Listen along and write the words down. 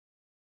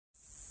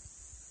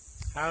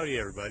Howdy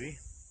everybody.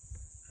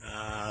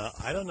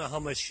 I don't know how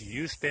much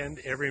you spend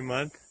every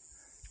month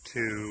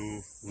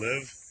to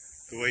live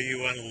the way you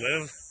want to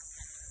live.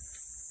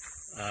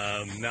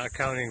 Not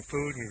counting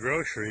food and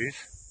groceries,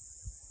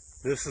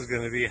 this is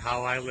going to be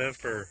how I live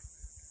for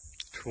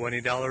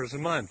 $20 a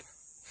month.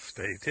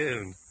 Stay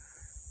tuned.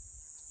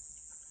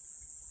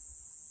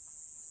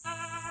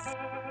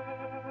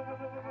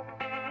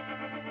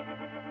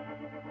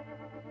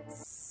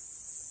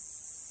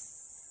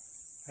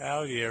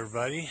 Howdy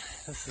everybody,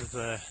 this is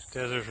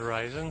Desert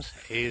Horizons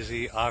AZ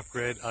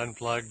off-grid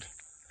unplugged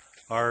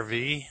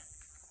RV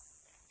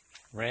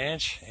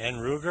ranch and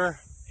Ruger.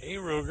 Hey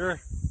Ruger.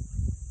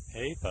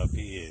 Hey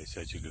puppy, you're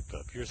such a good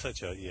pup. You're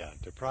such a,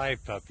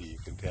 deprived puppy, you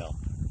can tell.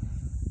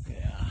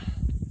 Yeah.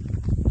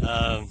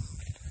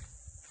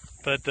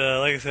 But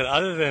like I said,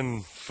 other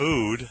than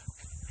food,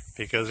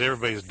 because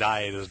everybody's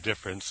diet is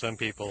different, some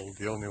people,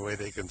 the only way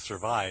they can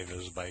survive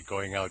is by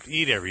going out to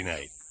eat every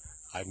night.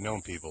 I've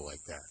known people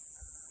like that.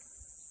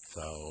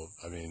 So,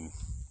 I mean,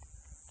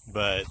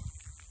 but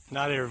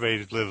not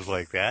everybody lives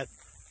like that.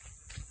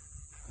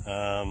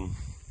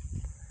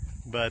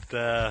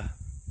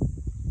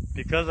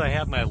 Because I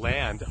have my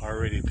land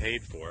already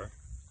paid for,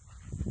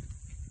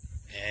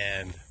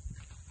 and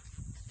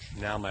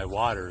now my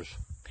water's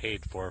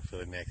paid for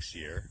the next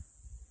year,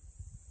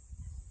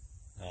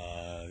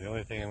 the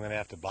only thing I'm going to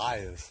have to buy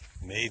is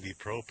maybe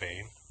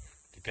propane,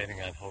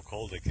 depending on how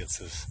cold it gets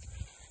this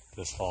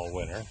fall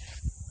winter.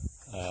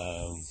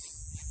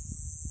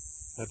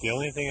 But the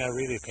only thing I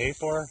really pay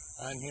for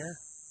on here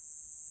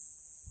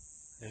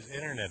is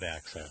internet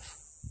access.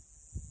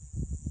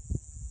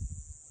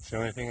 It's the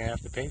only thing I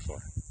have to pay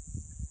for.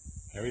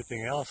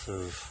 Everything else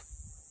is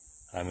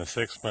on a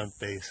 6-month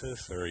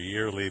basis or a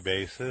yearly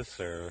basis,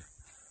 or,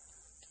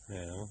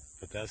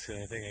 but that's the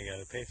only thing I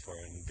got to pay for.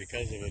 And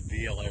because of a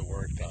deal I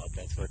worked out,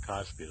 that's what it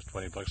cost me. It's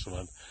 $20 a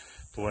month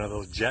for one of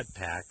those jet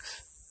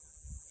packs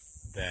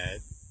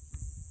that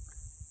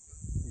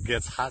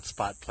gets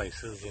hotspot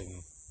places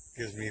and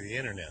gives me the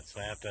internet.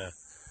 So I have to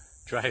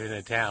drive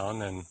into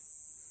town and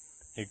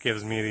it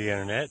gives me the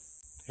internet.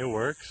 It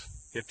works.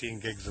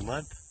 15 gigs a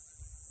month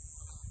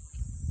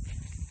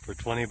for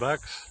 $20.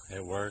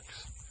 It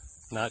works.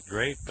 Not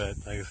great,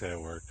 but like I said,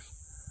 it works.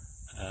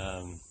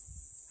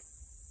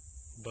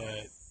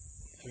 But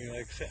I mean,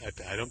 like I said,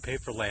 I don't pay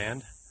for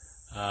land.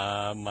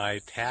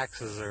 My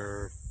taxes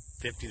are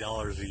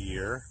 $50 a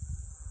year,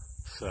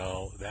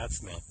 so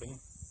that's nothing.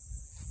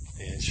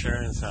 The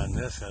insurance on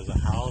this as a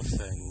house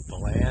and the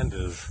land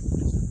is,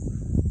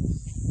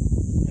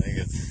 I think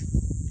it's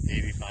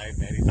 $85,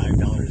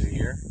 $95 a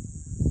year.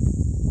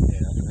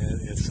 Yeah, I mean,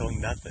 it's so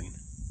nothing.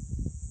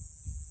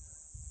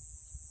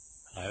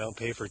 I don't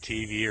pay for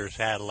TV or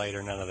satellite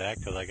or none of that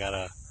because I got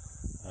a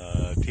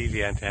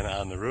TV antenna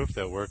on the roof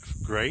that works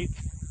great.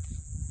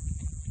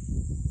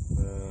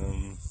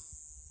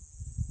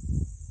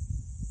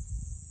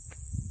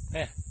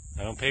 I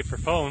don't pay for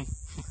phone.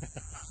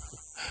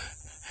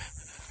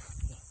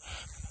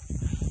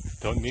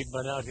 Don't need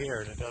one out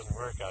here, and it doesn't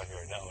work out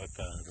here, not with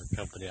the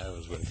company I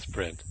was with,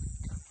 Sprint.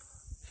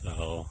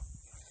 So,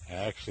 I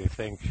actually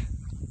think,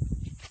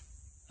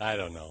 I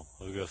don't know,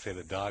 I was going to say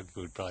the dog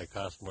food probably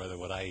costs more than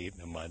what I eat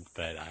in a month,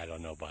 but I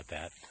don't know about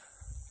that.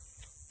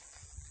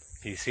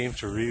 He seems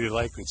to really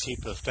like the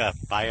cheapest stuff.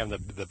 Buy him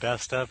the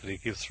best stuff, and he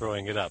keeps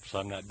throwing it up, so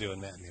I'm not doing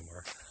that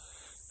anymore.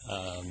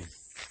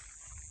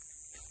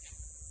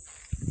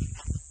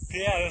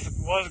 Yeah, this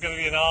was going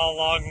to be an all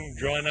long,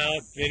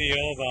 drawn-out video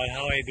about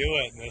how I do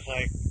it, and it's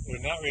like,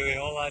 there's not really a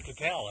whole lot to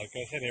tell. Like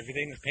I said,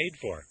 everything's paid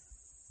for,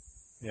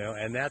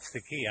 and that's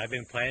the key. I've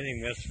been planning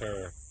this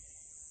for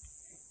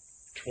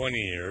 20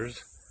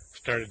 years,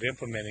 started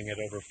implementing it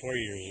over 4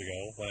 years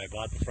ago when I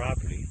bought the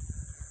property.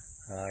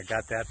 I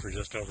got that for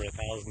just over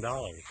 $1,000,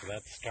 so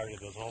that started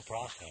this whole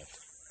process.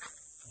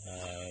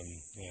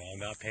 I'm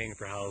not paying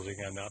for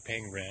housing, I'm not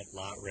paying rent,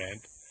 lot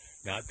rent,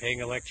 not paying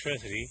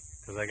electricity,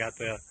 because I got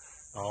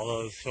all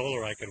those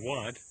solar I could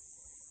want.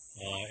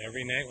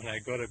 Every night when I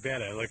go to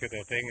bed, I look at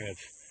the thing and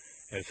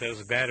it says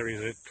the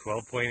battery's at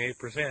 12.8%.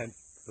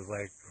 It's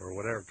like, or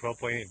whatever,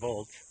 12.8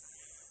 volts.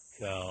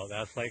 So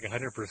that's like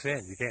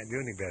 100%. You can't do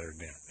any better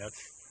than that.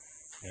 That's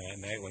at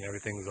night when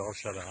everything's all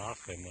shut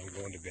off and I'm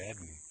going to bed.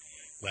 And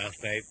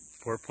last night,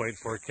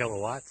 4.4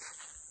 kilowatt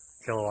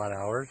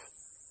hours.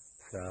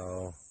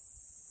 So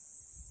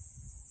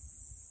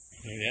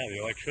yeah, the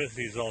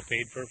electricity is all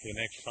paid for the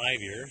next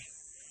 5 years.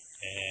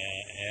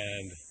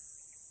 And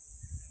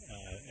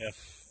if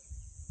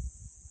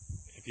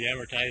you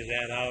amortize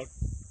that out,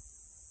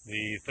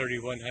 the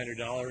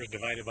 $3,100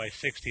 divided by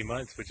 60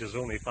 months, which is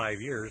only 5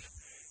 years,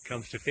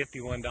 comes to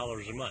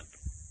 $51 a month.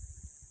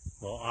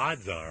 Well,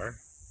 odds are,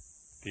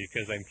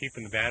 because I'm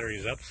keeping the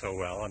batteries up so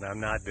well and I'm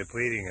not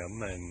depleting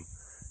them and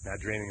not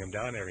draining them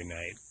down every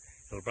night,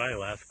 it'll probably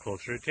last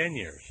closer to 10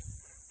 years.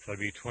 So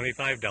it'd be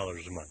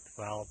 $25 a month.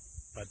 Well,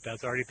 but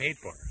that's already paid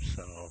for,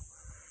 so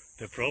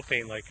the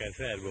propane, like I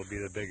said, will be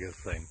the biggest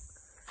thing.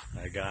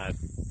 I got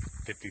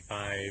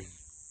 54,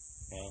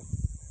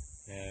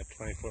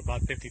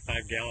 about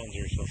 55 gallons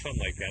or so, something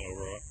like that,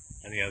 over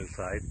on the other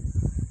side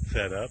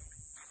set up,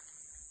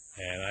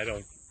 and I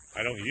don't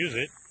use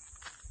it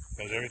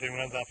because everything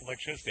runs off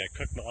electricity. I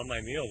cook all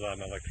my meals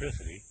on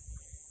electricity,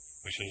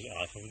 which is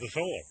off of the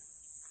solar.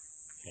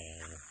 So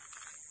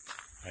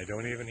I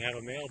don't even have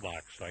a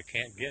mailbox, so I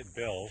can't get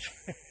bills.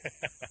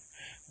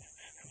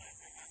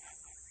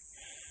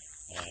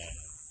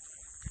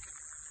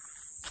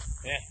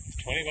 Yeah, it's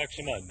 $20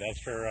 a month.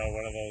 That's for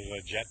one of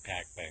those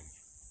jetpack things.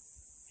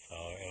 So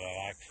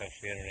it'll access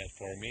the internet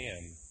for me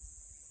and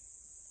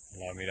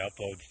allow me to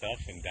upload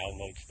stuff and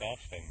download stuff.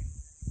 And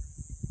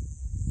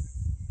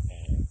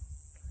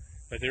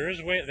but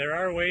there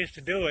are ways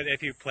to do it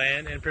if you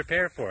plan and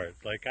prepare for it.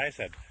 Like I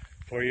said,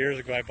 4 years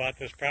ago I bought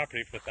this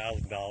property for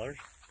 $1,000,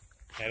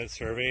 had it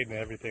surveyed and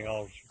everything.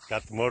 All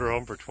got the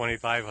motorhome for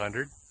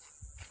 $2,500.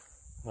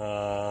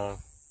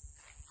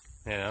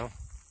 You know.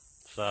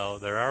 So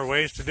there are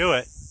ways to do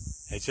it.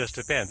 It just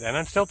depends. And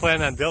I'm still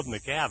planning on building the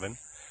cabin,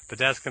 but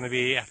that's going to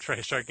be after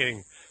I start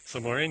getting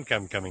some more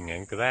income coming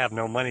in, because I have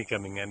no money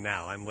coming in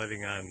now. I'm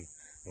living on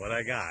what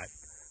I got.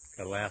 It's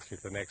going to last me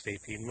for the next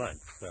 18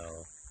 months.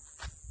 So,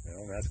 you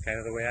know, that's kind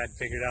of the way I'd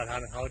figured out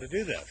how to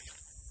do this.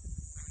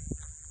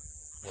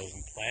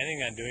 Wasn't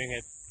planning on doing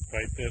it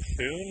quite this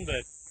soon,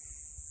 but,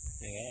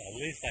 you know, at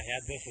least I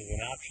had this as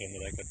an option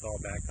that I could fall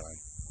back on.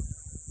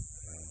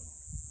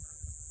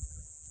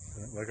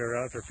 Look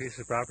around for a piece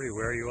of property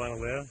where you want to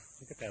live.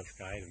 Look at that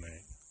sky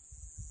tonight.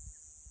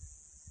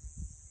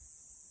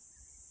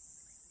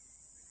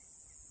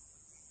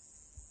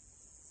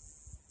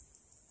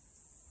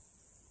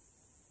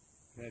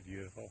 Isn't that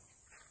beautiful?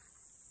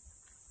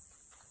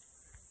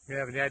 We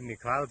haven't had any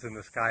clouds in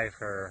the sky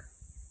for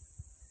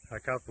a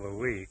couple of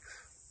weeks,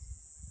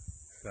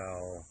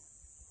 so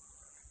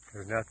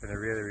there's nothing to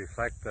really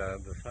reflect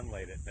the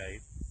sunlight at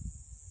night.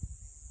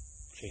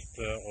 Just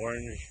the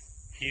orange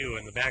hue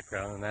in the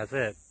background, and that's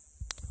it.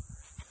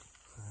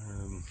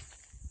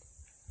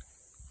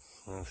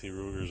 See,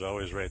 Ruger's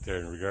always right there,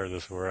 and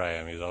regardless of where I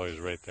am, he's always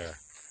right there.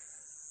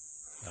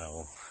 So,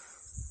 alright,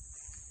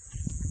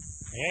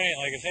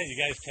 like I said, you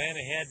guys plan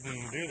ahead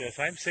and do this.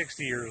 I'm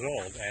 60 years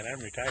old, and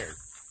I'm retired.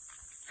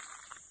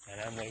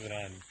 And I'm living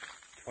on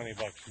 $20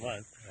 a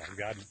month.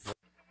 God